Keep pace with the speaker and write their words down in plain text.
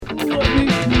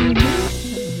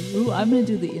I'm going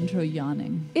to do the intro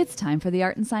yawning. It's time for the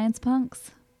Art and Science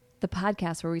Punks, the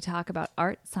podcast where we talk about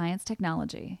art, science,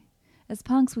 technology. As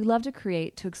punks, we love to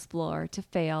create, to explore, to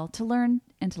fail, to learn,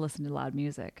 and to listen to loud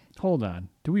music. Hold on.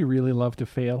 Do we really love to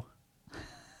fail?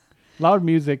 Loud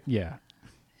music, yeah.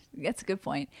 That's a good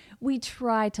point. We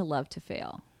try to love to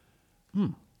fail.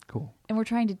 Cool. And we're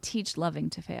trying to teach loving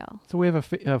to fail. So we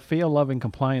have a fail-loving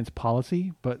compliance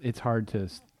policy, but it's hard to,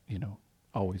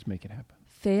 always make it happen.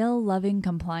 Fail-loving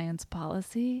compliance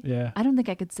policy? Yeah. I don't think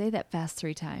I could say that fast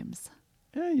 3 times.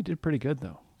 Yeah, you did pretty good,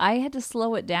 though. I had to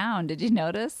slow it down. Did you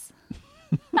notice?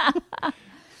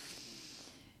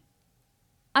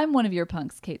 I'm one of your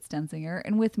punks, Kate Stenzinger,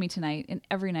 and with me tonight and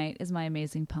every night is my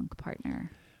amazing punk partner.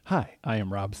 Hi, I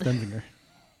am Rob Stenzinger.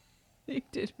 You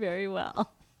did very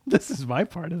well. This is my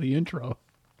part of the intro.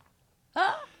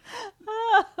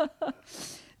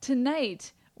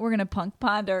 Tonight, we're going to punk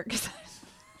ponder.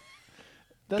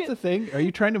 That's the thing. Are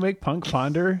you trying to make punk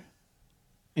ponder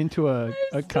into a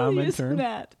common term?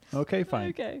 That. Okay,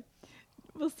 fine. Okay.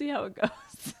 We'll see how it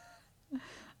goes.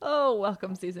 Oh,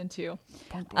 welcome season 2.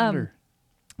 Punk ponder.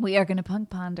 We are going to punk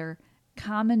ponder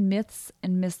common myths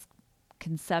and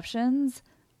misconceptions,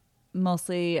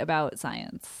 mostly about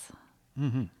science.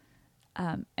 Mm-hmm.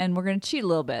 And we're going to cheat a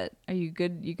little bit. Are you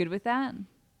good? You good with that?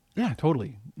 Yeah,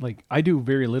 totally. Like, I do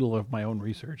very little of my own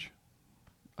research.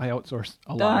 I outsource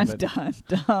a lot of it.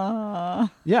 Dun.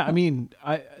 Yeah, I mean,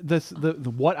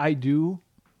 the what I do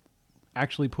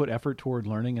actually put effort toward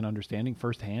learning and understanding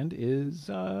firsthand is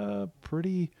a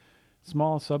pretty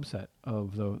small subset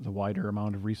of the wider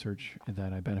amount of research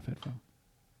that I benefit from.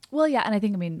 Well, yeah, and I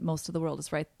think most of the world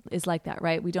is like that,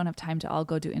 right? We don't have time to all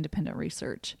go do independent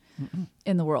research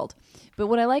in the world. But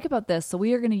what I like about this, so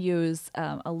we are going to use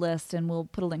a list, and we'll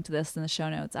put a link to this in the show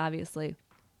notes, obviously.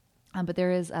 But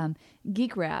there is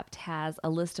Geek Wrapped has a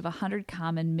list of 100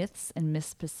 common myths and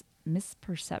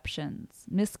misconceptions.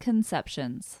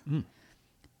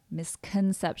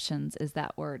 Misconceptions is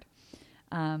that word.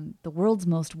 The world's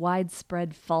most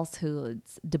widespread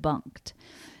falsehoods debunked.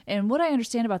 And what I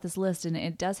understand about this list, and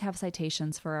it does have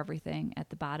citations for everything at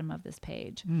the bottom of this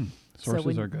page.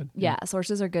 Sources are good. Yeah,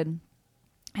 sources are good.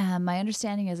 My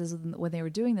understanding is when they were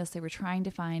doing this, they were trying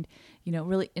to find,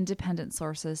 really independent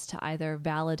sources to either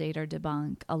validate or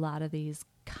debunk a lot of these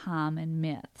common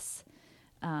myths.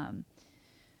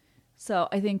 So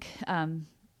I think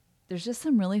there's just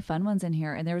some really fun ones in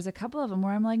here. And there was a couple of them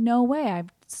where I'm like, no way, I'm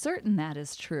certain that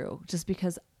is true. Just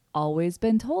because always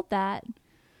been told that.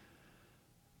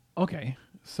 Okay,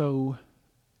 so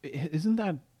isn't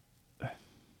that...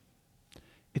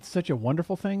 It's such a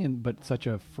wonderful thing, but such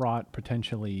a fraught,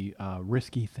 potentially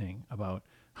risky thing about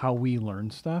how we learn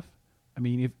stuff. I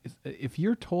mean, if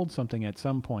you're told something at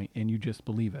some point and you just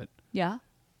believe it, yeah,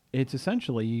 it's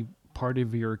essentially part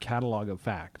of your catalog of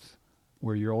facts,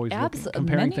 where you're always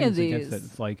comparing things against it.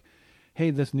 It's like, hey,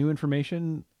 this new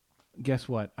information, guess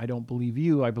what? I don't believe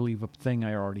you. I believe a thing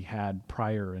I already had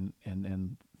prior and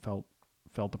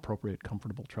felt appropriate,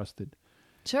 comfortable, trusted.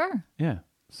 Sure. Yeah.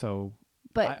 So.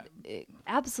 But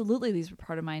absolutely, these were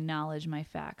part of my knowledge, my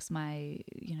facts, my,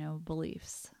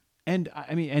 beliefs. And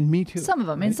and me too. Some of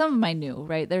them, right? and some of them I knew,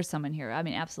 right? There's some in here.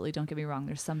 Absolutely, don't get me wrong.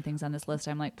 There's some things on this list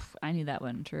I'm like, I knew that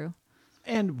wasn't true.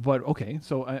 But okay,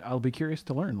 so I'll be curious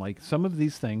to learn. Like, some of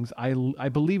these things I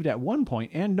believed at one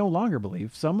point and no longer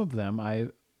believe. Some of them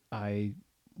I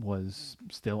was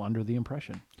still under the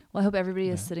impression. Well, I hope everybody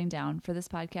is sitting down for this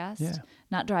podcast. Yeah.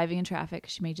 Not driving in traffic.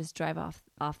 She may just drive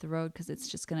off the road because it's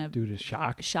just going to... Due to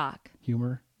shock? Shock.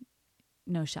 Humor?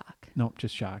 No shock. No,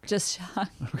 just shock. Just shock.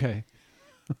 Okay.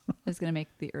 I was going to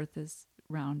make the earth is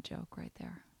round joke right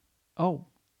there. Oh.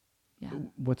 Yeah.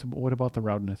 What about the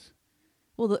roundness?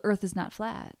 Well, the earth is not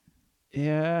flat.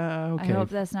 Yeah, okay. I hope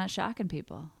that's not shocking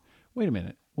people. Wait a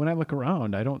minute. When I look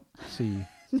around, I don't see...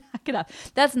 Knock it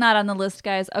off. That's not on the list,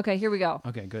 guys. Okay, here we go.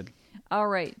 Okay, good. All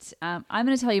right. I'm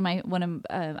going to tell you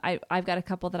I've got a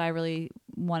couple that I really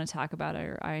want to talk about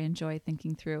or I enjoy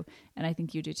thinking through, and I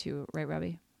think you do too, right,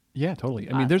 Robbie? Yeah,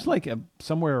 totally. I mean, there's like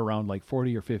somewhere around like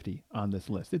 40 or 50 on this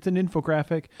list. It's an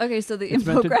infographic. Okay, so it's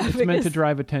meant to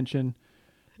drive attention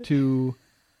to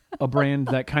a brand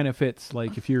that kind of fits.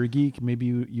 Like, if you're a geek, maybe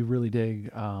you really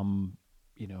dig,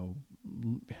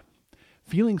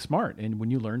 feeling smart, and when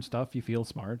you learn stuff you feel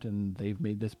smart, and they've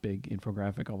made this big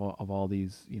infographic of all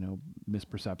these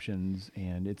misperceptions,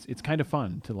 and it's kind of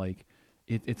fun to like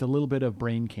it's a little bit of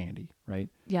brain candy, right?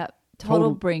 Yeah,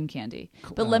 total brain candy.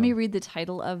 But let me read the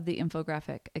title of the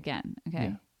infographic again, okay?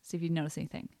 Yeah. See if you notice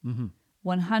anything.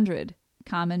 100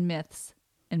 common myths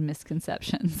and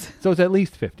misconceptions. So it's at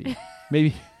least 50,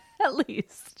 maybe. At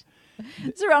least.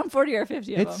 It's around 40 or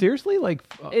 50 of them. It's seriously like...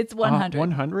 it's 100.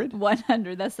 100?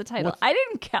 100, that's the title. I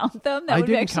didn't count them. That I would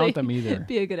didn't actually count them either.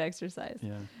 Be a good exercise.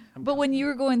 Yeah. But when you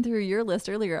were going through your list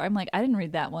earlier, I'm like, I didn't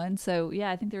read that one. So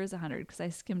yeah, I think there is 100 because I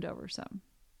skimmed over some.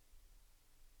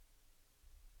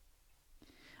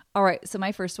 All right. So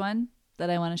my first one that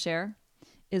I want to share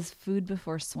is food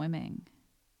before swimming.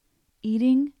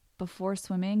 Eating before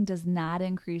swimming does not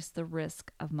increase the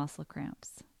risk of muscle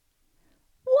cramps.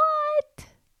 What?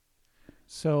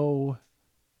 So,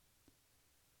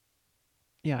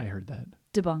 yeah, I heard that.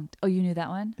 Debunked. Oh, you knew that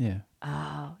one? Yeah.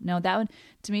 Oh, no, that one,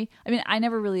 to me, I mean, I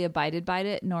never really abided by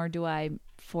it, nor do I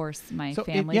force my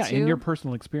family to. In your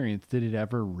personal experience, did it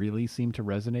ever really seem to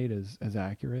resonate as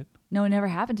accurate? No, it never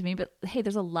happened to me. But hey,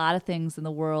 there's a lot of things in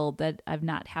the world that have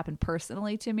not happened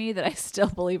personally to me that I still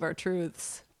believe are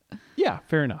truths. Yeah,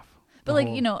 fair enough. But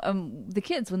the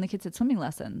kids, when the kids had swimming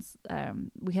lessons,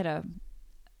 we had a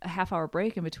half-hour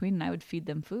break in between, and I would feed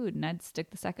them food, and I'd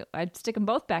stick them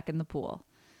both back in the pool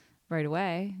right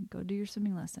away. Go do your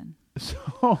swimming lesson.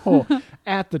 So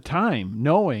at the time,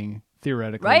 knowing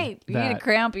theoretically, right? You get a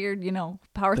cramp, you're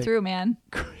power through, man.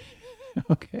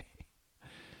 Okay.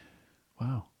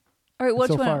 Wow. All right. What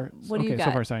do you got?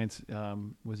 So far, science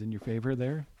was in your favor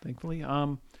there, thankfully.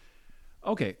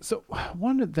 Okay, so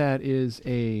one that is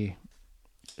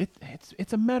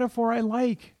it's a metaphor I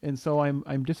like, and so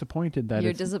I'm disappointed that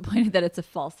you're disappointed that it's a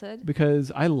falsehood,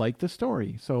 because I like the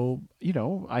story. So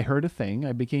I heard a thing,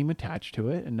 I became attached to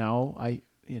it, and now I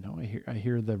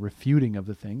hear the refuting of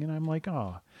the thing, and I'm like,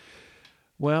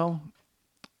 well,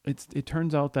 it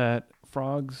turns out that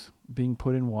frogs being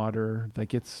put in water that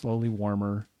gets slowly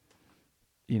warmer,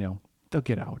 they'll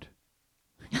get out.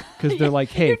 Because they're like,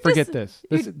 hey, forget this.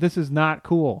 This is not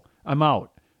cool. I'm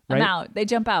out. Right? I'm out. They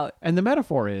jump out. And the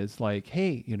metaphor is like,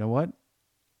 hey, you know what?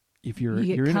 If you're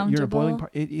in a boiling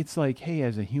part, it's like, hey,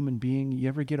 as a human being, you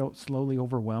ever get slowly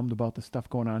overwhelmed about the stuff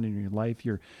going on in your life?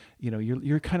 You're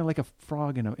kind of like a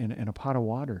frog in a pot of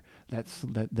water. That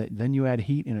then you add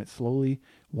heat and it slowly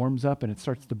warms up and it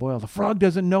starts to boil. The frog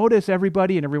doesn't notice,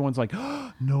 everybody, and everyone's like,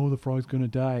 oh, no, the frog's gonna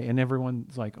die, and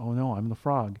everyone's like, oh no, I'm the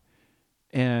frog.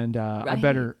 And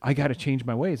right. I got to change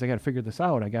my ways. I got to figure this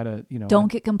out. I got to,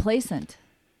 Don't get complacent.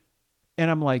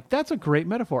 And I'm like, that's a great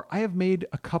metaphor. I have made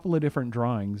a couple of different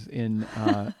drawings in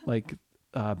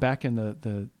back in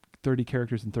the 30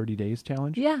 characters in 30 days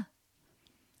challenge. Yeah.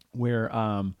 Where,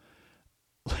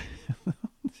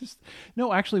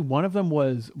 actually one of them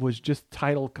was just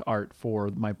title art for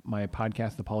my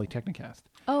podcast, The Polytechnicast.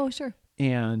 Oh, sure.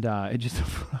 And it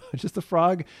just a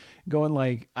frog going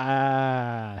like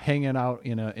hanging out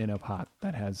in a pot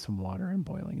that has some water and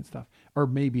boiling and stuff, or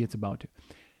maybe it's about to.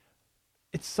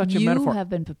 It's such a metaphor. You have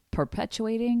been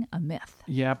perpetuating a myth.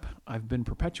 Yep, I've been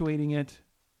perpetuating it,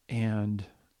 and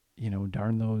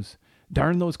darn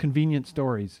those convenient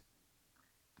stories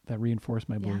that reinforce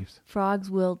my beliefs. Frogs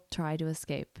will try to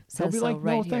escape. They'll be like,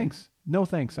 no thanks, no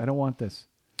thanks, I don't want this.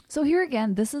 So here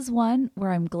again, this is one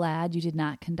where I'm glad you did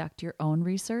not conduct your own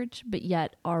research, but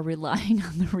yet are relying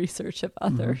on the research of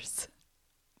others.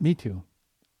 Mm-hmm. Me too.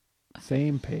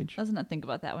 Same page. Let's not think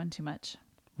about that one too much.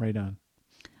 Right on.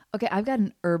 Okay, I've got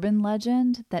an urban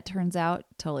legend that turns out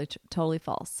totally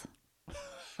false.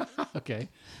 Okay.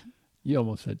 You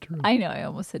almost said true. I know, I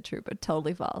almost said true, but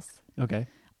totally false. Okay.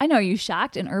 I know, are you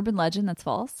shocked? An urban legend that's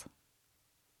false?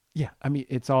 Yeah, I mean,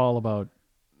 it's all about...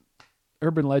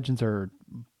 Urban legends are...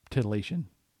 titillation.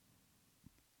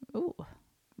 Ooh.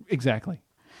 Exactly.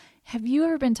 Have you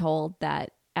ever been told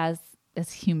that as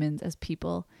humans, as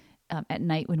people, at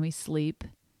night when we sleep,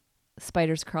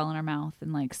 spiders crawl in our mouth,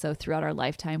 and so throughout our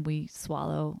lifetime we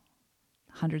swallow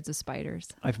hundreds of spiders?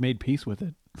 I've made peace with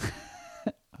it.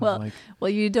 well,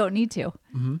 you don't need to.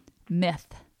 Mm-hmm. Myth.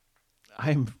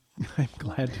 I'm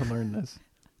glad to learn this.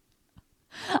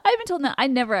 I've been told that. I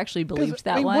never actually believed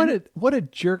that one. What a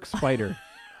jerk spider.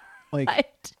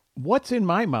 Right. What's in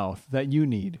my mouth that you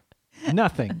need?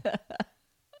 Nothing.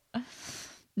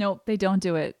 Nope, they don't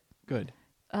do it. Good.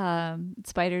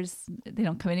 Spiders, they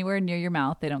don't come anywhere near your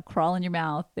mouth. They don't crawl in your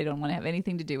mouth. They don't want to have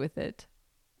anything to do with it.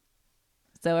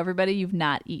 So everybody, you've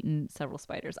not eaten several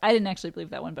spiders. I didn't actually believe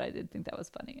that one, but I did think that was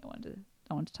funny. I wanted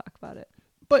to talk about it.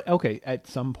 But okay, at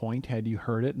some point, had you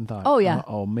heard it and thought, oh yeah,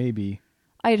 maybe.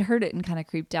 I had heard it and kind of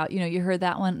creeped out. You heard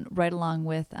that one right along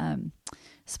with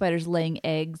spiders laying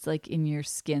eggs in your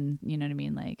skin. You know what I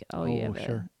mean? Yeah.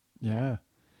 Sure. Yeah.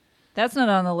 That's not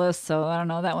on the list, so I don't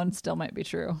know. That one still might be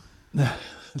true.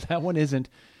 That one isn't,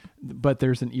 but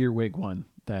there's an earwig one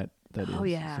that is. Oh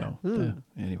yeah. So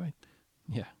anyway,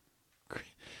 yeah.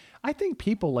 I think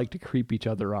people like to creep each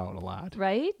other out a lot,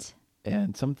 right?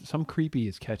 And some creepy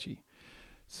is catchy.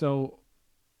 So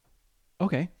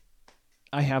Okay.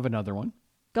 I have another one.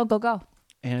 Go, go, go.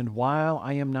 And while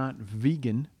I am not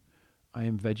vegan, I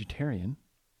am vegetarian.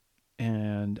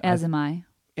 And as am I.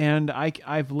 And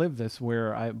I've lived this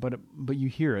but you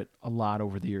hear it a lot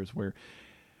over the years where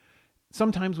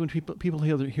sometimes when people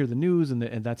hear the news and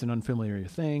that's an unfamiliar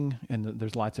thing, and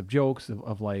there's lots of jokes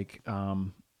of like,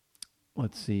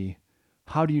 let's see,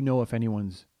 how do you know,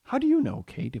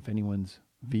 Kate, if anyone's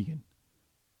vegan?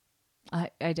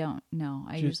 I don't know.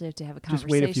 I usually have to have a conversation.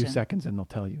 Just wait a few seconds and they'll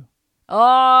tell you.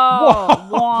 Oh,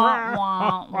 wah,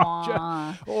 wah,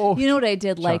 wah. Oh, you know what I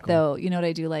did like though? You know what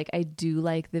I do like? I do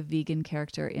like the vegan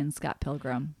character in Scott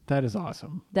Pilgrim. That is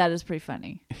awesome. That is pretty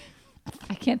funny.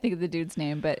 I can't think of the dude's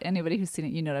name, but anybody who's seen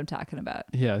it, you know what I'm talking about.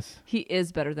 Yes. He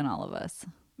is better than all of us.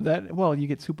 You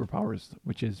get superpowers,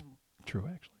 which is true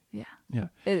actually. Yeah. Yeah.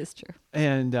 It is true.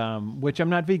 And which I'm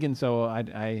not vegan, so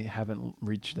I haven't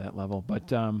reached that level,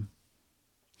 but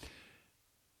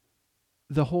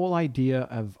the whole idea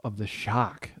of the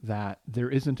shock that there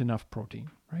isn't enough protein,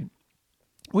 right?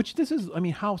 Which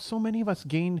how so many of us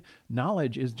gain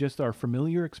knowledge is just our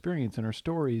familiar experience and our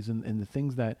stories and the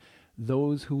things that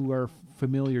those who are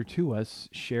familiar to us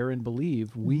share and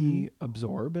believe, we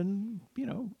absorb, and,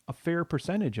 a fair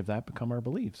percentage of that become our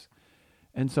beliefs.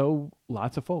 And so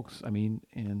lots of folks, I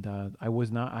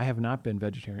have not been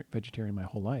vegetarian my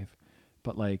whole life,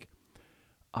 but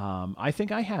I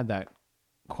think I had that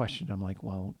question. I'm like,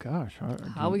 well, gosh, how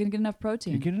are we going to get enough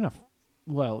protein? You get enough,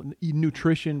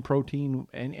 nutrition, protein,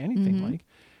 and anything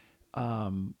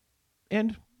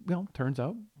turns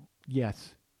out,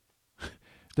 yes.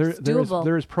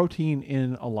 There is protein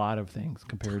in a lot of things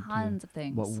compared Tons to of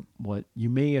things. What you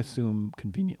may assume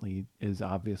conveniently is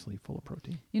obviously full of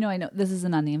protein. I know this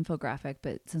isn't on the infographic,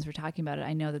 but since we're talking about it,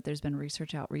 I know that there's been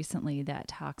research out recently that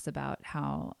talks about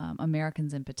how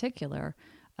Americans in particular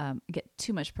get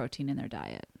too much protein in their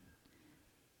diet.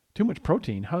 Too much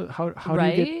protein? How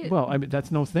right? do you get? Well, that's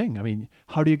no thing.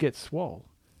 How do you get swole?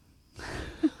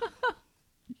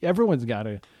 Everyone's got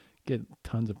to get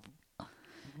tons of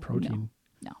protein.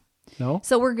 No?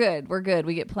 So we're good.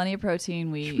 We get plenty of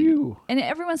protein. And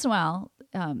every once in a while,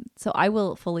 so I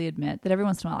will fully admit that every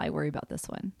once in a while I worry about this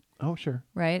one. Oh, sure.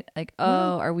 Right? Like,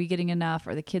 are we getting enough?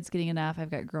 Are the kids getting enough? I've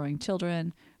got growing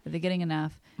children. Are they getting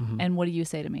enough? Mm-hmm. And what do you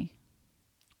say to me?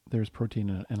 There's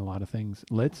protein in a lot of things.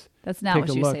 That's not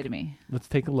what you say to me. Let's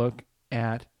take a look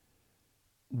at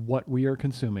what we are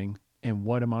consuming and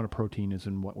what amount of protein is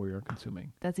in what we are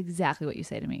consuming. That's exactly what you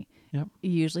say to me. Yep.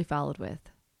 Usually followed with,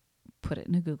 put it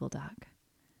in a Google Doc.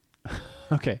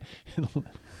 Okay.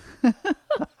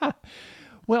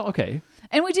 Well, okay.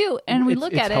 And we do, and we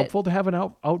look at it. It's helpful to have an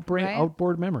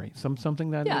outboard memory,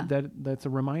 something that's a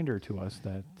reminder to us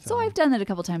that. So I've done that a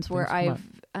couple times where I've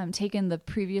taken the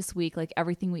previous week, like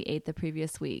everything we ate the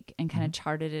previous week, and kind of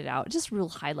charted it out, just real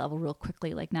high level, real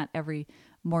quickly. Like not every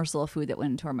morsel of food that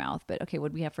went into our mouth, but okay, what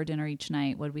did we have for dinner each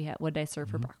night? What did I serve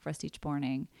for breakfast each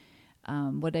morning?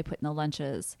 What did I put in the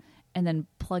lunches? And then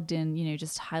plugged in,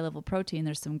 just high level protein.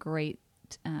 There's some great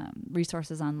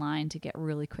resources online to get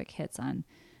really quick hits on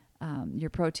your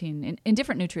protein in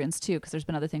different nutrients too, because there's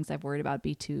been other things I've worried about.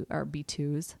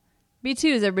 B2s.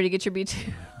 Everybody get your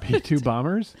B2. B2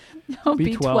 bombers? No,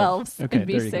 B12s and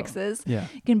B6s. Yeah.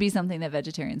 Can be something that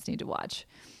vegetarians need to watch.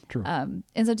 True. And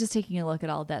so just taking a look at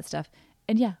all of that stuff.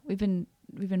 And yeah, we've been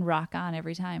rock on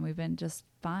every time. We've been just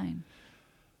fine.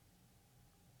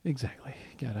 Exactly.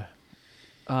 Gotta.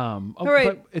 All right.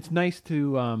 But it's nice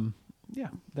to,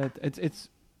 that it's,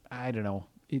 I don't know.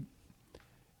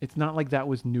 It's not like that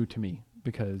was new to me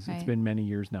because it's been many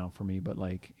years now for me, but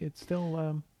it's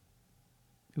still,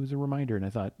 it was a reminder, and I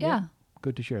thought,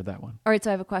 good to share that one. All right.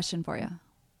 So I have a question for you.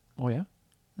 Oh yeah.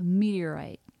 A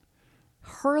meteorite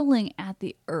hurling at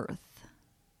the earth,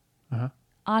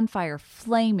 on fire,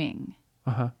 flaming,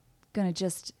 gonna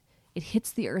it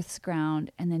hits the earth's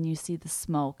ground, and then you see the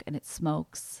smoke, and it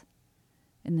smokes,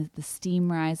 and the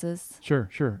steam rises.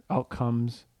 Sure. Out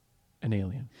comes an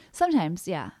alien. Sometimes,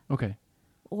 yeah. Okay.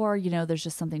 Or, there's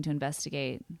just something to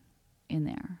investigate in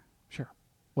there. Sure.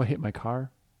 What, hit my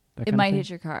car? It might hit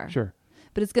your car. Sure.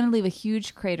 But it's going to leave a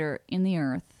huge crater in the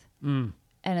earth, and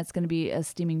it's going to be a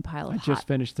steaming pile of I just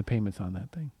finished the payments on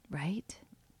that thing. Right?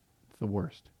 It's the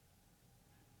worst.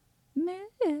 Myth.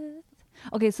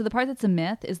 Okay, so the part that's a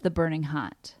myth is the burning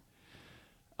hot.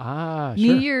 Ah,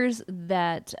 sure. Meteors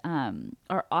that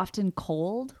are often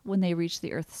cold when they reach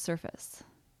the Earth's surface.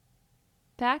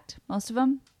 Fact, most of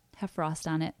them have frost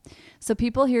on it. So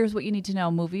people, here's what you need to know.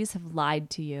 Movies have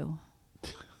lied to you.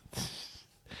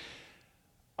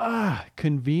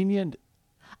 Convenient.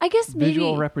 I guess maybe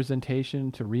visual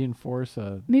representation to reinforce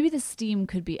maybe the steam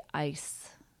could be ice.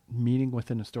 Meaning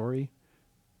within a story.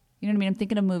 You know what I mean? I'm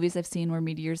thinking of movies I've seen where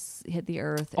meteors hit the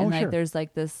Earth, and like there's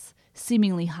like this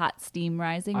seemingly hot steam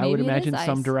rising. Maybe I would imagine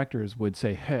some directors would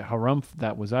say, "Hey, harumph,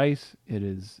 that was ice. It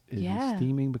is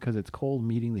steaming because it's cold,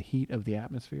 meeting the heat of the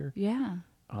atmosphere." Yeah.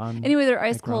 Anyway, they're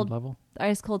ice cold. Level.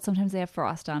 Ice cold. Sometimes they have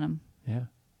frost on them. Yeah.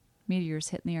 Meteors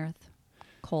hitting the Earth,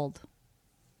 cold.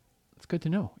 It's good to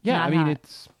know. Yeah, Not I mean hot.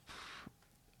 it's.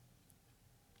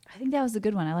 I think that was a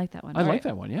good one. I like that one. I like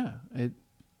that one. Yeah.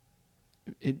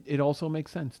 It also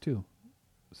makes sense too.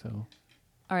 So.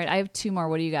 All right, I have 2 more.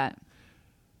 What do you got?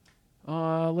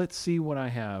 Let's see what I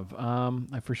have.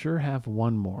 I for sure have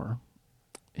one more,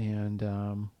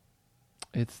 and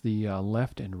it's the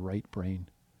left and right brain.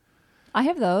 I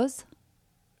have those.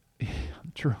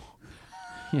 True.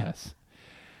 Yes.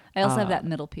 I also have that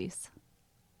middle piece.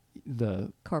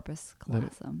 The corpus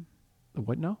callosum. The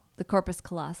what now? The corpus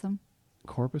callosum.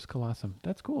 Corpus callosum.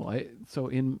 That's cool. I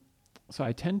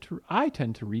tend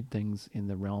to read things in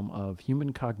the realm of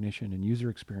human cognition and user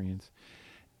experience,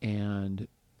 and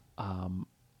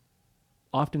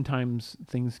oftentimes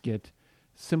things get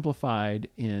simplified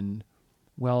in,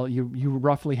 well, you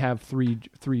roughly have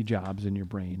three jobs in your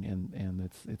brain,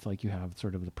 and it's like you have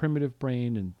sort of the primitive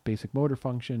brain and basic motor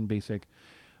function, basic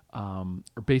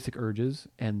urges,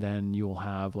 and then you'll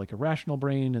have like a rational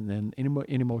brain, and then an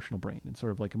emotional brain. And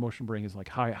sort of like emotional brain is like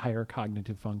higher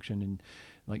cognitive function, and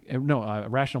like a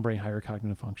rational brain, higher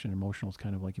cognitive function, emotional is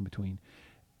kind of like in between.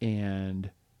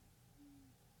 And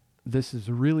this is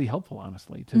really helpful,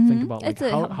 honestly, to think about like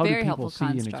how do people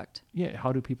see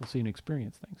how do people see and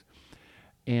experience things.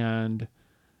 And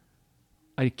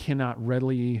I cannot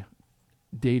readily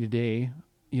day to day,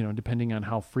 depending on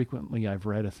how frequently I've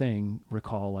read a thing,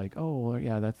 recall like, oh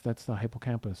yeah, that's the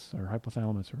hippocampus or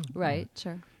hypothalamus, or right,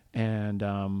 sure. And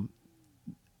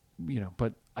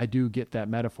but I do get that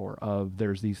metaphor of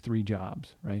there's these 3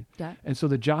 jobs, right? Yeah. And so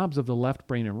the jobs of the left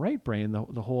brain and right brain,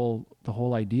 the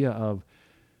whole idea of,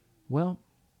 well,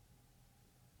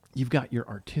 you've got your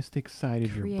artistic side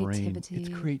of your brain. It's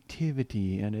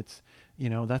creativity, and it's,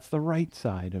 that's the right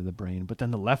side of the brain. But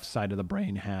then the left side of the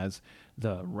brain has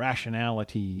the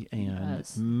rationality and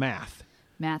math.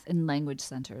 Math and language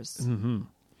centers. Mm-hmm.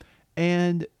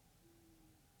 And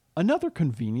another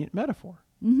convenient metaphor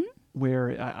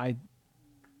where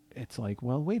it's like,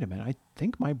 well, wait a minute. I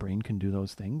think my brain can do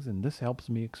those things, and this helps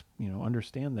me,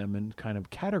 understand them and kind of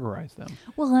categorize them.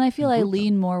 Well, and I feel I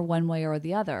lean more one way or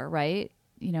the other, right?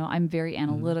 I'm very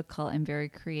analytical and very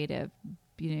creative.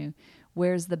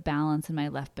 Where's the balance in my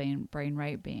left brain,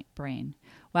 right brain?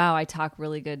 Wow, I talk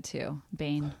really good too.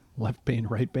 Bane. Left brain,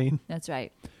 right brain? That's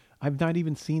right. I've not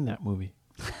even seen that movie.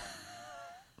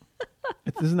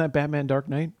 Isn't that Batman Dark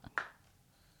Knight?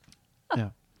 Yeah.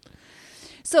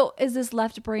 So is this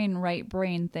left brain, right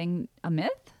brain thing a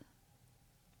myth?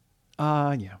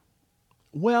 Yeah.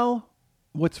 Well,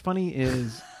 what's funny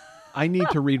is I need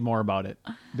to read more about it,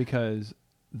 because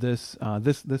this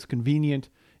convenient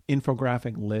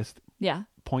infographic list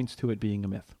points to it being a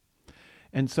myth.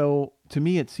 And so to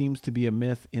me, it seems to be a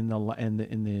myth in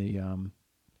the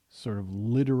sort of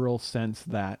literal sense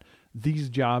that these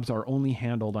jobs are only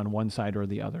handled on one side or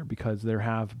the other, because there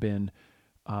have been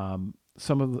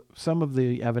some of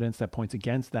the evidence that points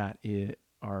against that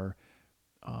are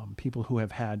people who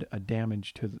have had a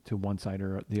damage to one side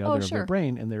or the other of their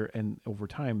brain, and over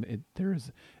time there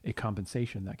is a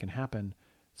compensation that can happen.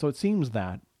 So it seems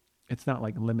that it's not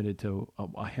like limited to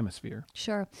a hemisphere.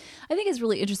 Sure. I think it's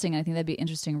really interesting. I think that'd be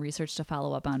interesting research to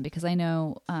follow up on, because I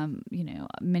know,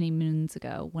 many moons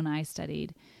ago when I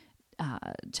studied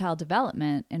child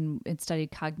development and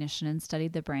studied cognition and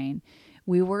studied the brain,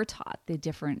 we were taught the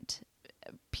different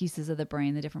pieces of the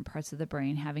brain, the different parts of the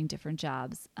brain having different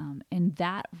jobs. And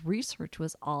that research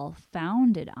was all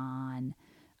founded on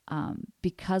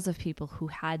because of people who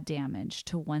had damage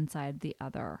to one side or the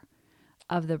other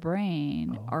of the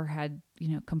brain, or had,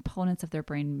 components of their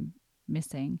brain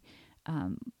missing,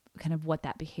 kind of what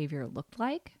that behavior looked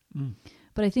like.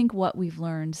 But I think what we've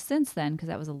learned since then, because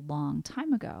that was a long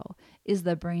time ago, is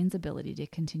the brain's ability to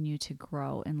continue to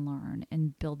grow and learn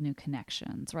and build new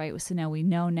connections, right? So now we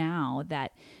know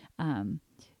that,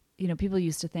 people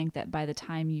used to think that by the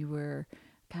time you were,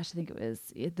 I think it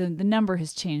was, the number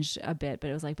has changed a bit, but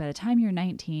it was like by the time you're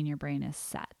 19, your brain is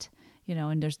set,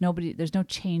 and there's no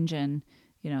change in,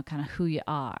 kind of who you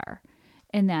are.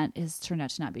 And that has turned out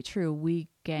to not be true. We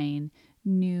gain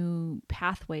new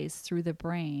pathways through the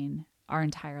brain our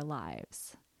entire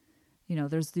lives.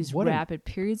 There's these rapid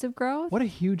periods of growth. What a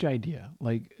huge idea.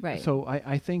 Right. So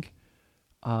I think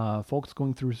folks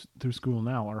going through school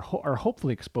now are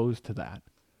hopefully exposed to that.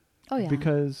 Oh yeah.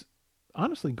 Because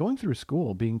honestly, going through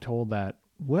school, being told that,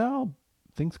 well,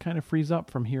 things kind of freeze up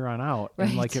from here on out. Right.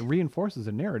 And like it reinforces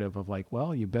a narrative of like,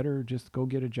 well, you better just go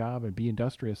get a job and be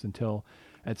industrious until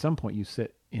at some point you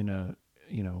sit in a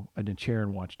chair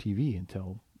and watch TV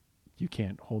until you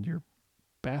can't hold your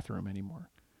bathroom anymore.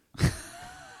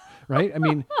 Right? I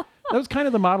mean, that was kind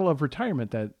of the model of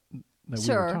retirement that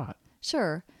sure, we were taught.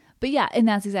 Sure. But yeah, and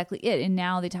that's exactly it. And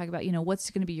now they talk about, what's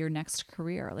going to be your next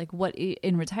career? Like what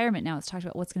in retirement now it's talked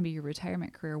about what's going to be your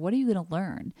retirement career. What are you going to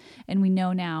learn? And we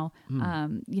know now,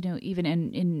 even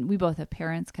in we both have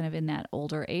parents kind of in that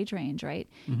older age range, right?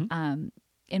 Mm-hmm.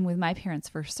 And with my parents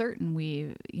for certain,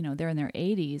 they're in their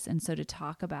 80s. And so to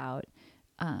talk about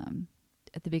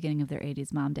at the beginning of their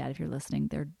 80s, mom, dad, if you're listening,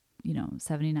 they're,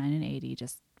 79 and 80,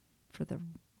 just for the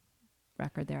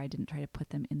record there. I didn't try to put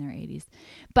them in their 80s,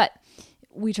 but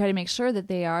we try to make sure that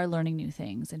they are learning new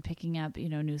things and picking up,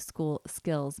 new school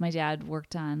skills. My dad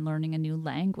worked on learning a new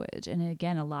language. And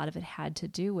again, a lot of it had to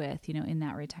do with, in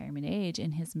that retirement age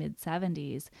in his mid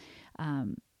 70s,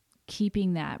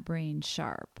 keeping that brain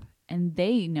sharp. And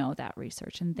they know that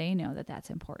research and they know that that's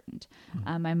important.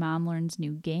 Mm-hmm. My mom learns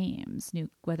new games,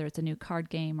 whether it's a new card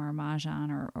game or a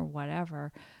mahjong or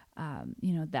whatever,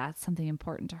 that's something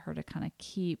important to her to kind of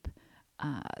keep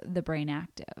the brain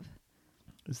active.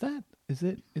 Is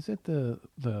it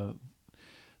the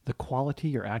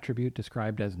quality or attribute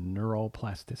described as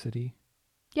neuroplasticity?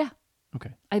 Yeah.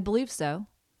 Okay. I believe so.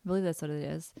 I believe that's what it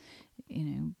is.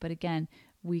 But again,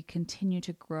 we continue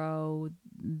to grow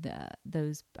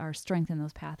our strength in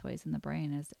those pathways in the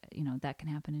brain as, that can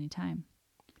happen anytime.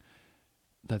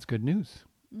 That's good news.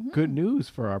 Mm-hmm. Good news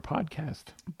for our podcast.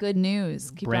 Good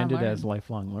news. Keep branded on as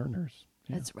lifelong learners.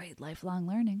 Yeah. That's right. Lifelong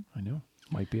learning. I know.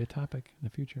 Might be a topic in the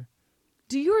future.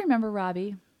 Do you remember,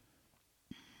 Robbie,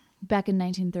 back in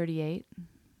 1938?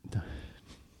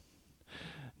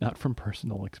 Not from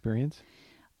personal experience.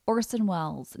 Orson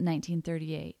Welles,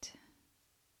 1938.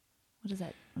 What does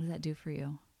that do for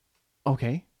you?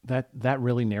 Okay, that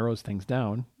really narrows things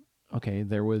down. Okay,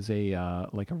 there was a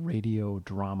radio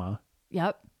drama.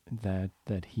 Yep.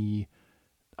 That he,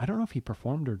 I don't know if he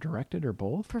performed or directed or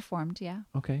both. Performed, yeah.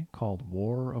 Okay, called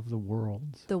War of the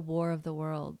Worlds. The War of the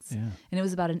Worlds. Yeah. And it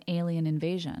was about an alien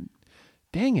invasion.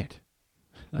 Dang it.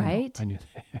 Right? I knew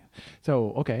that.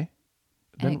 So, okay.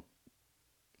 Then,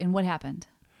 and what happened?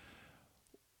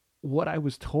 What I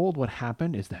was told what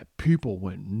happened is that people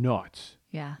went nuts.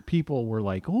 Yeah. People were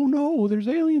like, oh no, there's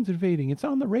aliens invading. It's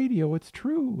on the radio. It's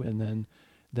true. And then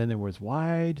there was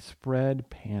widespread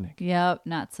panic. Yep,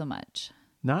 not so much.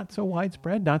 Not so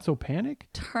widespread? Not so panic?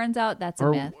 Turns out that's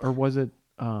a myth. Or was it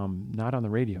not on the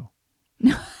radio?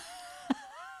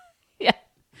 Yeah.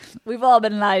 We've all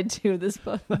been lied to. This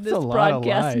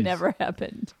broadcast never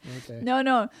happened. Okay.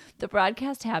 No. The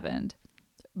broadcast happened,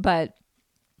 but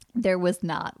there was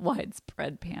not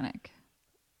widespread panic.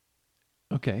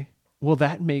 Okay. Well,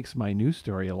 that makes my news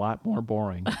story a lot more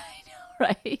boring. I know,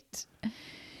 right?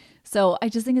 So I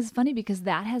just think it's funny because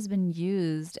that has been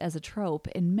used as a trope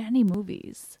in many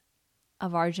movies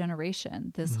of our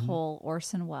generation. This mm-hmm. whole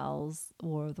Orson Welles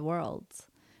War of the Worlds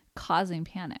causing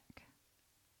panic.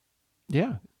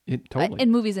 Yeah, it totally.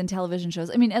 In movies and television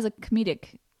shows. I mean, as a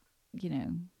comedic,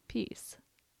 piece.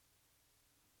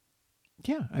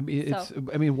 Yeah, I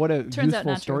mean, what a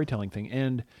useful storytelling thing,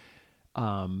 and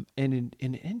an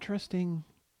interesting.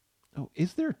 Oh,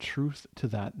 is there truth to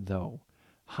that though?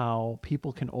 How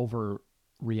people can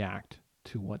overreact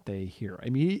to what they hear. I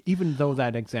mean, even though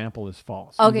that example is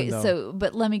false. Okay,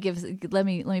 but let me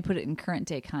put it in current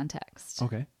day context.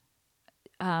 Okay.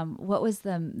 What was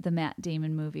the Matt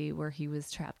Damon movie where he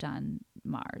was trapped on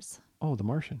Mars? Oh, The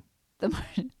Martian. The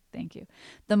Martian. Thank you.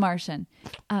 The Martian.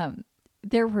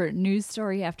 There were news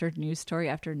story after news story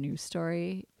after news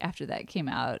story after that came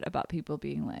out about people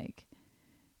being like,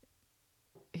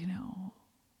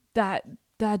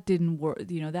 that didn't work,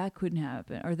 that couldn't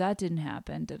happen, or that didn't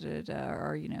happen,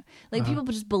 or, people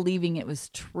just believing it was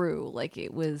true. Like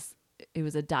it was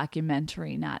a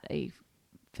documentary, not a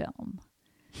film.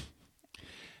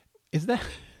 Is that?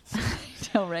 I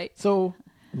know, right? So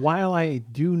while I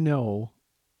do know,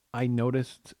 I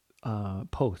noticed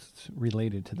posts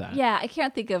related to that. Yeah, I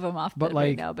can't think of them off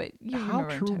right now, but how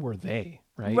true were they?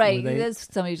 Right? Right.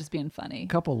 That's somebody just being funny. A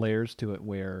couple layers to it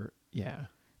where, yeah.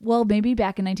 Well, maybe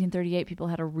back in 1938, people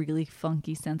had a really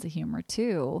funky sense of humor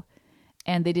too,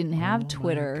 and they didn't have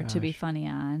Twitter to be funny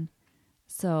on.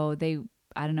 So they,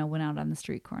 I don't know, went out on the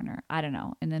street corner. I don't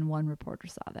know. And then one reporter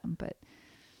saw them, but.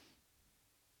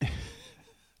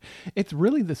 It's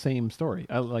really the same story.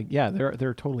 There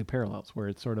are totally parallels where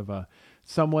it's sort of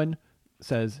someone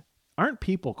says, aren't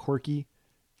people quirky?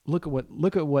 look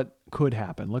at what could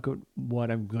happen. Look at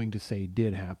what I'm going to say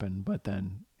did happen, but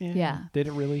then did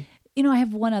it really? I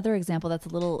have one other example that's a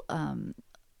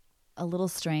little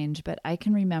strange, but I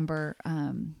can remember,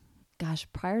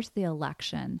 prior to the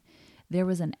election, there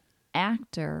was an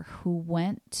actor who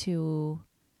went to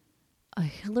a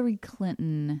Hillary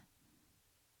Clinton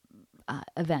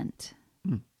event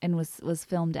and was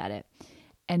filmed at it.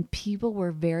 And people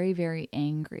were very, very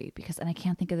angry because, and I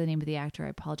can't think of the name of the actor, I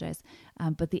apologize,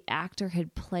 but the actor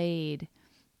had played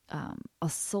a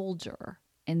soldier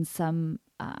in some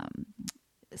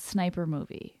sniper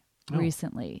movie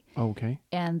recently. Okay.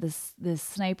 And this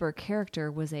sniper character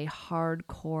was a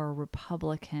hardcore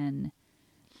Republican.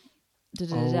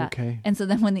 Okay. And so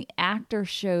then when the actor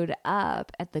showed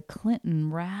up at the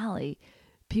Clinton rally,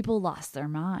 people lost their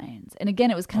minds. And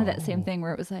again, it was kind of that same thing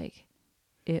where it was like,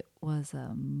 it was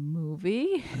a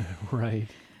movie. Right.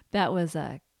 That was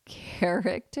a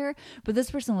character. But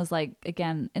this person was like,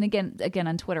 again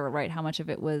on Twitter, right, how much of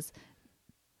it was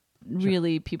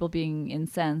really people being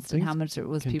incensed and how much it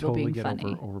was people totally being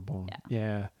funny. Overblown.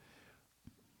 Yeah.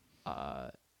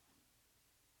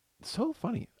 So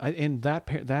funny. And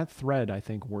that thread, I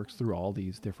think, works through all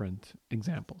these different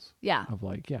examples. Yeah. Of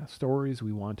stories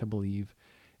we want to believe.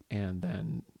 And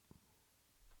then,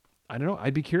 I don't know,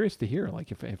 I'd be curious to hear,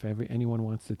 if anyone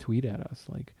wants to tweet at us,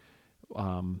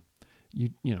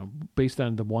 based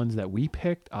on the ones that we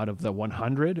picked out of the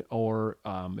 100, or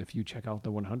if you check out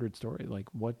the 100 story,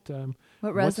 what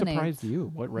surprised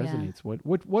you? What resonates? Yeah.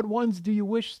 What ones do you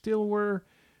wish still were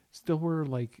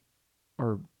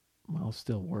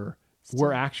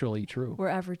actually true? Were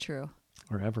ever true.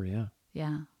 Or ever, yeah.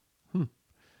 Yeah.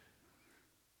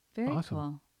 Very awesome.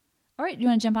 Cool. All right, do you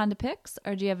want to jump on to picks,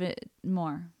 or do you have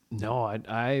more? No,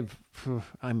 I'm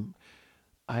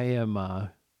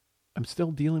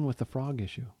still dealing with the frog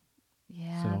issue.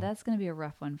 Yeah, so, that's going to be a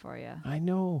rough one for you. I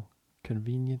know.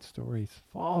 Convenient stories.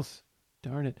 False.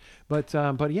 Darn it. But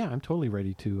yeah, I'm totally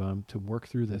ready to work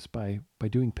through this by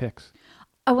doing picks.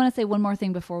 I want to say one more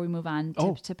thing before we move on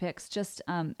to picks. Just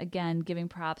again, giving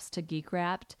props to Geek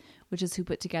Wrapped, which is who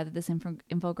put together this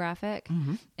infographic.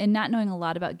 Mm-hmm. And not knowing a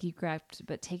lot about Geek Wrapped,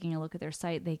 but taking a look at their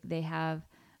site, they have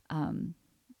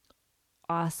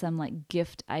awesome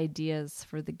gift ideas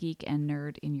for the geek and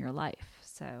nerd in your life.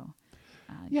 So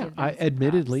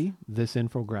admittedly, this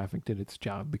infographic did its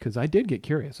job because I did get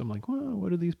curious. I'm like, well,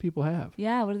 what do these people have?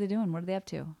 Yeah, what are they doing? What are they up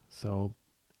to? So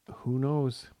who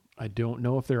knows? I don't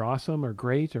know if they're awesome or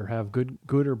great or have good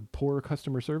or poor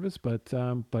customer service, but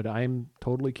I'm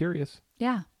totally curious.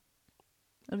 Yeah.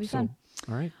 It'll be fun.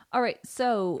 All right.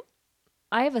 So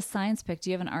I have a science pick.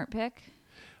 Do you have an art pick?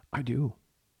 I do.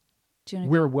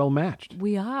 We're well matched.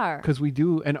 We are. Because we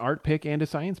do an art pick and a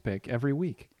science pick every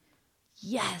week.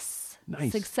 Yes.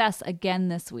 Nice. Success again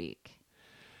this week.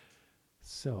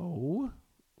 So,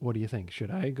 what do you think?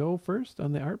 Should I go first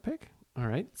on the art pick? All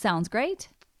right. Sounds great.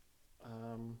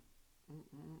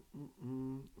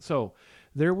 So,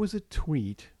 there was a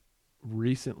tweet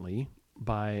recently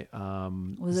by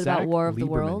was it Zach about War of Lieberman the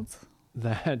Worlds?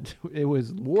 That it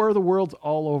was War of the Worlds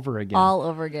all over again. All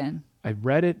over again. I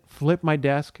read it, flipped my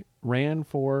desk, ran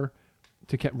to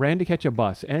catch a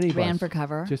bus, ran for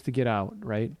cover, just to get out,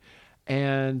 right?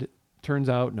 And turns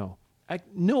out,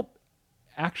 nope.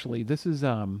 Actually, this is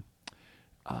so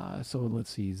let's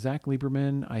see, Zach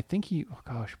Lieberman. I think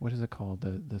what is it called?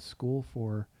 The School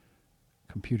for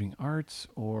Computing Arts,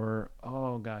 or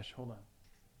hold on.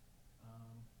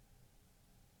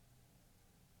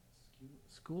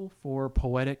 School for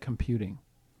Poetic Computing.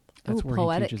 That's where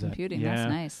Poetic he teaches Computing. That. Yeah. That's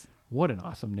nice. What an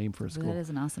awesome name for a school. That is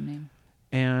an awesome name.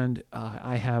 And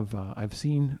I've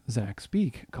seen Zach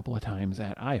speak a couple of times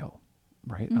at I/O,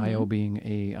 right? Mm-hmm. I/O being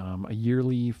a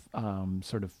yearly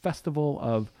sort of festival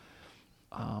of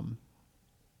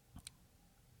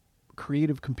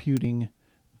creative computing,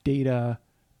 data,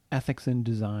 ethics and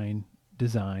design,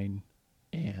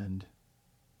 and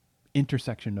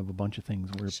intersection of a bunch of things.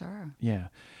 Sure. Yeah.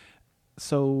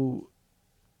 So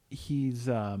he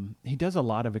does a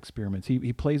lot of experiments.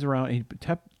 He plays around. He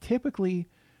typically,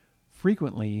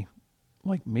 frequently,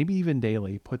 like maybe even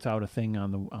daily, puts out a thing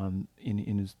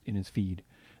in his feed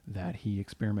that he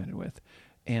experimented with.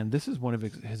 And this is one of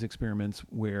his experiments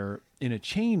where, in a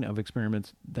chain of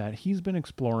experiments that he's been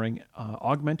exploring,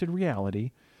 augmented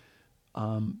reality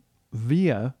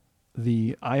via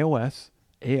the iOS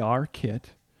AR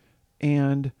kit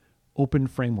and open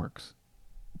frameworks.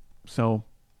 So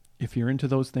if you're into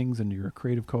those things and you're a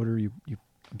creative coder,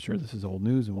 I'm sure this is old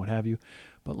news and what have you,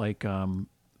 but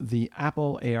the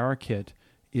Apple AR kit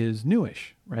is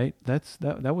newish, right?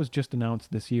 That was just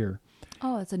announced this year.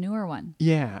 Oh, it's a newer one.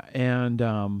 Yeah, and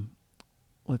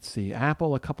let's see,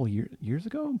 Apple a couple years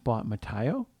ago bought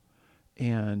Metaio,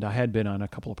 and I had been on a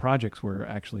couple of projects where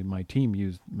actually my team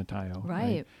used Metaio,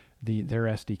 right? Their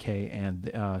SDK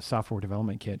and software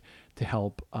development kit to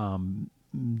help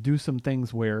do some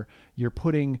things where you're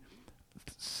putting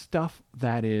stuff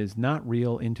that is not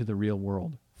real into the real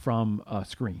world from a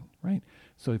screen, right?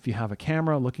 So if you have a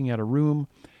camera looking at a room,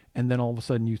 and then all of a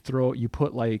sudden you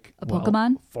put like a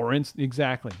Pokemon, for instance,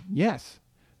 exactly, yes,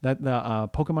 that the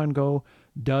Pokemon Go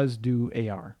does do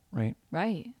AR, right?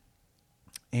 Right.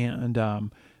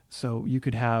 And so you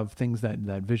could have things that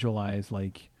visualize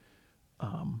like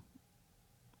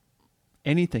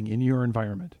anything in your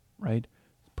environment, right?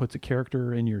 Puts a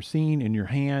character in your scene, in your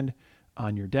hand,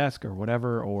 on your desk or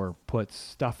whatever, or puts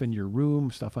stuff in your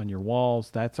room, stuff on your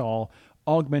walls. That's all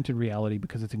augmented reality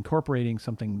because it's incorporating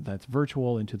something that's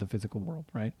virtual into the physical world,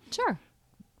 right? Sure.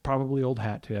 Probably old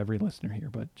hat to every listener here,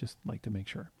 but just like to make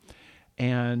sure.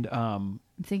 And I'm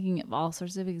thinking of all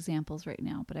sorts of examples right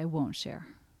now, but I won't share.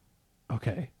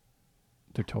 Okay.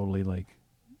 They're totally like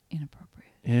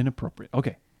inappropriate.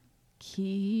 Okay.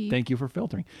 Thank you for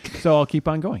filtering. So I'll keep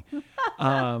on going.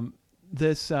 Zach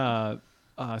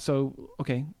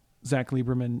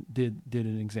Lieberman did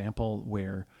an example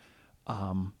where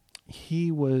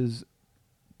he was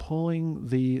pulling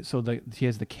he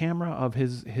has the camera of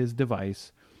his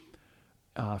device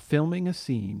filming a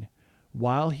scene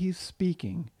while he's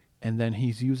speaking, and then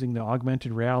he's using the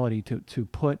augmented reality to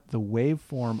put the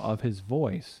waveform of his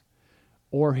voice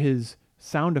or his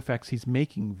sound effects he's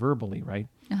making verbally, right?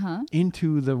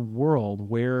 Into the world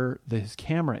where his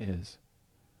camera is.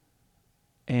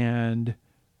 And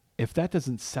if that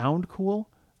doesn't sound cool,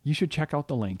 you should check out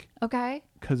the link. Okay.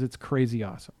 Because it's crazy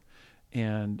awesome.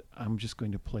 And I'm just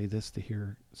going to play this to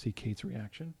see Kate's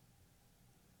reaction.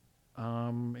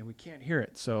 And we can't hear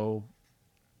it, so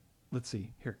let's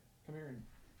see. Here, come here.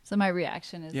 So my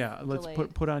reaction is let's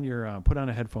delayed. put on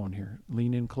a headphone here.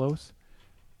 Lean in close,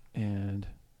 and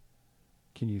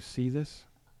can you see this?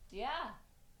 Yeah.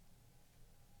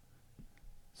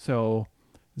 So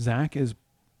Zach is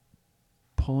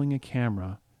pulling a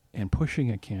camera and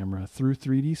pushing a camera through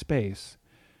 3D space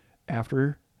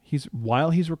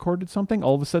while he's recorded something.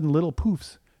 All of a sudden little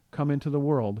poofs come into the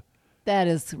world. That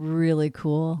is really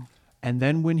cool. And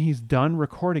then when he's done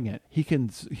recording it, he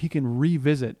can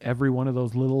revisit every one of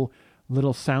those little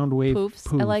sound wave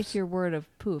poofs. I like your word of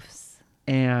poofs.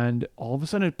 And all of a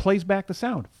sudden it plays back the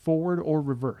sound forward or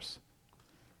reverse.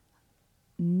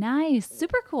 Nice.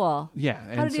 Super cool.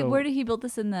 Yeah. Where did he build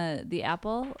this, in the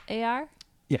Apple AR?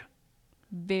 Yeah.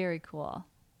 Very cool.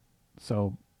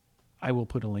 So I will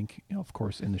put a link, of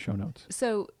course, in the show notes.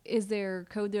 So is there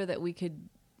code there that we could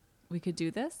do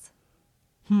this?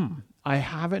 I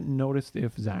haven't noticed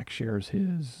if Zach shares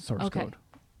his source code.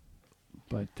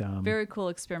 But very cool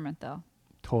experiment though.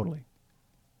 Totally.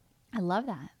 I love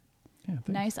that. Yeah,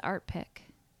 nice art pick.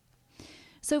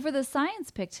 So for the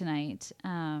science pick tonight,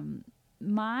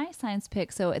 my science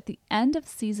pick, so at the end of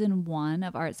season 1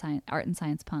 of Art and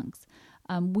Science Punks,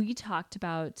 we talked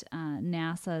about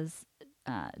NASA's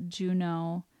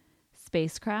Juno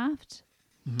spacecraft.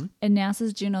 Mm-hmm. And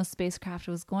NASA's Juno spacecraft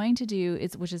was going to do,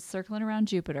 which is circling around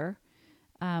Jupiter,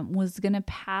 was going to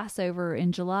pass over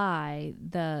in July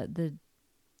the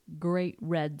Great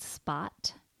Red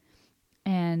Spot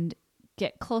and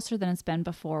get closer than it's been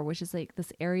before, which is like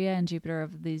this area in Jupiter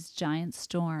of these giant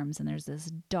storms, and there's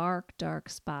this dark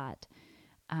spot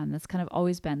that's kind of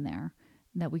always been there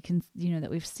that we can, that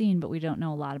we've seen, but we don't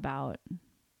know a lot about.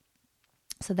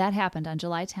 So that happened on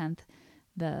July 10th.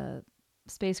 The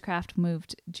spacecraft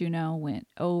moved, Juno went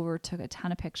over, took a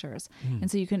ton of pictures. And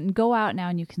so you can go out now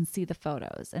and you can see the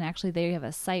photos. And actually they have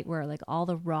a site where like all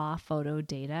the raw photo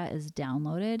data is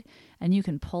downloaded, and you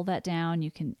can pull that down,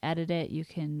 you can edit it, you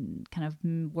can kind of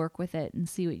work with it and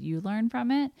see what you learn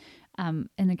from it. And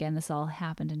again, this all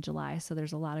happened in July, so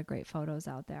there's a lot of great photos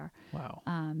out there. Wow.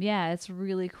 Yeah, it's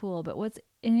really cool. But what's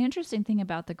an interesting thing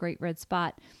about the Great Red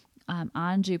Spot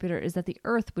on Jupiter is that the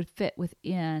Earth would fit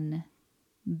within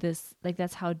this, like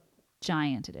that's how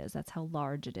giant it is. That's how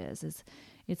large it is.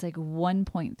 It's like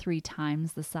 1.3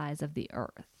 times the size of the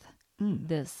Earth.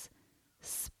 This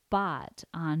spot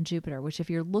on Jupiter, which if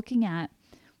you're looking at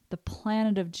the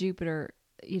planet of Jupiter,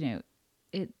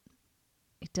 it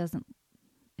doesn't,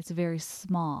 it's very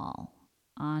small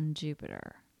on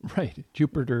Jupiter. Right.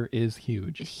 Jupiter is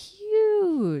huge.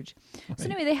 Huge. Right. So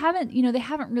anyway, they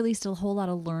haven't released a whole lot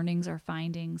of learnings or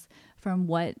findings from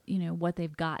what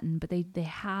they've gotten, but they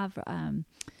have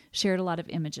shared a lot of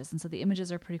images. And so the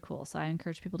images are pretty cool. So I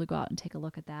encourage people to go out and take a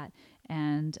look at that.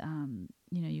 And,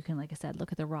 you can, like I said,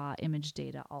 look at the raw image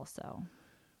data also.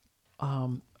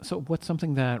 So what's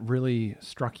something that really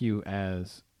struck you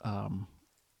as, I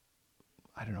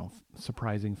don't know,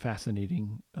 surprising,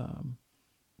 fascinating,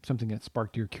 something that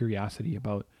sparked your curiosity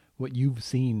about what you've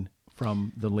seen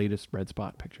from the latest red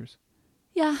spot pictures?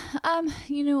 Yeah.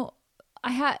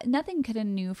 I had nothing kind of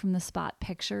new from the spot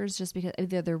pictures just because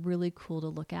they're really cool to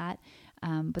look at.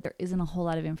 But there isn't a whole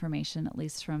lot of information, at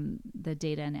least from the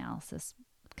data analysis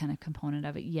kind of component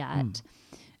of it yet.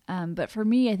 But for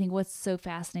me, I think what's so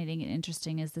fascinating and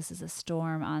interesting is this is a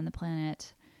storm on the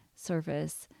planet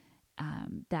surface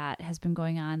that has been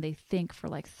going on, they think, for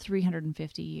like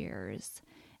 350 years.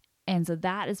 And so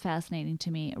that is fascinating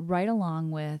to me, right along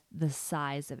with the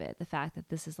size of it, the fact that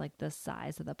this is like the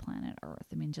size of the planet Earth.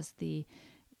 I mean, just the,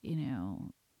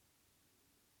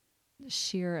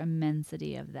 sheer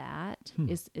immensity of that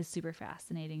is super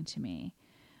fascinating to me.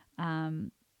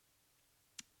 I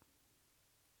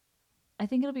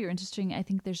think it'll be interesting. I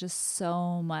think there's just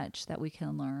so much that we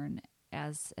can learn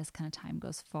as kind of time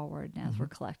goes forward and as we're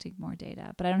collecting more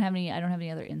data. But I don't have any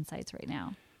other insights right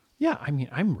now. Yeah, I mean,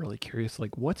 I'm really curious,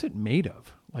 like, what's it made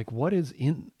of? Like, what is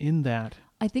in that?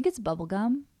 I think it's bubble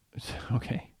gum.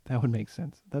 Okay, that would make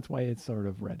sense. That's why it's sort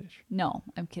of reddish. No,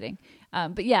 I'm kidding.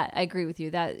 But yeah, I agree with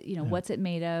you that, what's it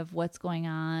made of? What's going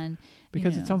on?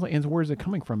 Because it sounds like, and where is it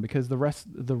coming from? Because the rest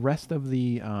of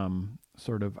the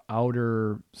sort of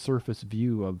outer surface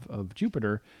view of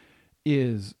Jupiter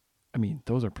is, I mean,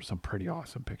 those are some pretty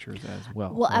awesome pictures as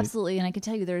well. Well, right? Absolutely. And I can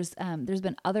tell you there's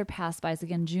been other pass-bys.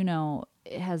 Again, Juno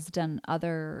has done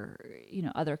other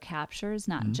captures,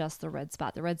 not just the red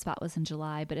spot. The red spot was in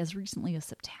July, but as recently as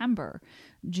September,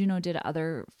 Juno did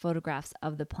other photographs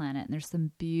of the planet. And there's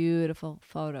some beautiful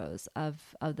photos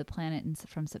of the planet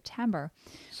from September.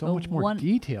 So much more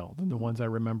detailed than the ones I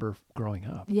remember growing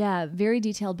up. Yeah, very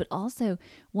detailed. But also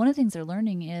one of the things they're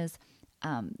learning is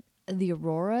the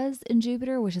auroras in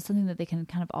Jupiter, which is something that they can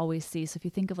kind of always see. So if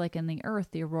you think of like in the Earth,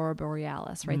 the aurora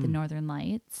borealis, right? The northern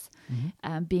lights,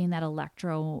 being that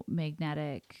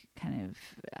electromagnetic kind of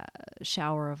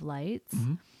shower of lights,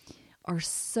 are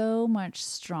so much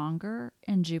stronger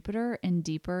in Jupiter and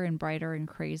deeper and brighter and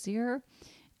crazier.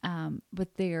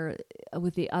 But they're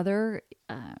with the other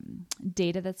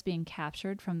data that's being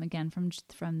captured from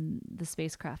the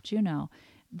spacecraft Juno,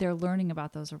 they're learning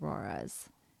about those auroras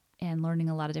and learning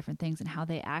a lot of different things and how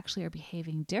they actually are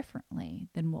behaving differently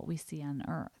than what we see on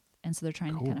Earth. And so they're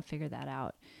trying to kind of figure that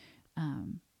out.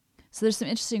 So there's some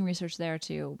interesting research there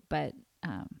too, but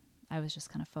I was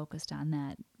just kind of focused on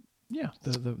that. Yeah,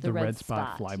 the red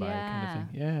spot flyby kind of thing.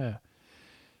 Yeah.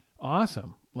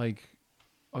 Awesome. Like,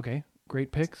 okay,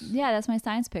 great picks. Yeah, that's my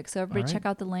science pick. So everybody check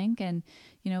out the link and,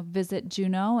 visit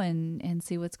Juno and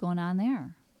see what's going on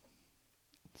there.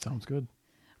 Sounds good.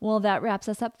 Well, that wraps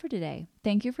us up for today.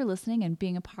 Thank you for listening and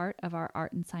being a part of our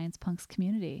Art and Science Punks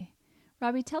community.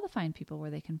 Robbie, tell the fine people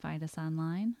where they can find us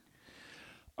online.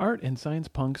 Art and Science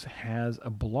Punks has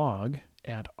a blog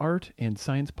at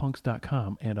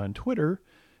artandsciencepunks.com and on Twitter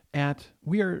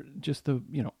we are just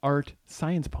Art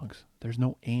Science Punks. There's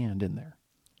no and in there.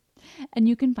 And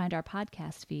you can find our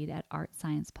podcast feed at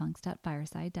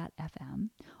artsciencepunks.fireside.fm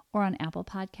or on Apple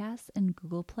Podcasts and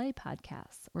Google Play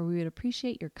Podcasts, where we would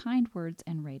appreciate your kind words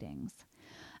and ratings.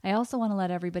 I also want to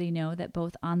let everybody know that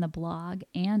both on the blog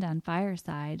and on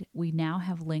Fireside, we now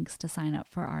have links to sign up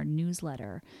for our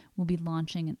newsletter. We'll be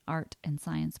launching an Art and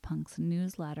Science Punks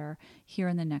newsletter here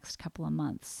in the next couple of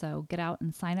months. So get out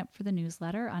and sign up for the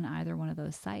newsletter on either one of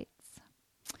those sites.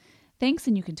 Thanks,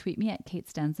 and you can tweet me at Kate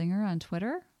Stenzinger on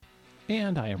Twitter.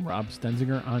 And I am Rob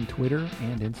Stenzinger on Twitter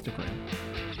and Instagram.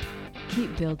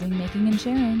 Keep building, making, and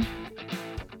sharing.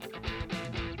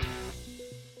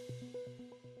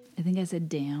 I think I said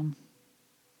damn.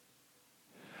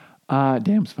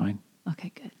 Damn's fine.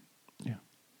 Okay, good. Yeah.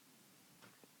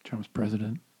 Trump's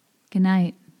president. Good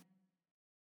night.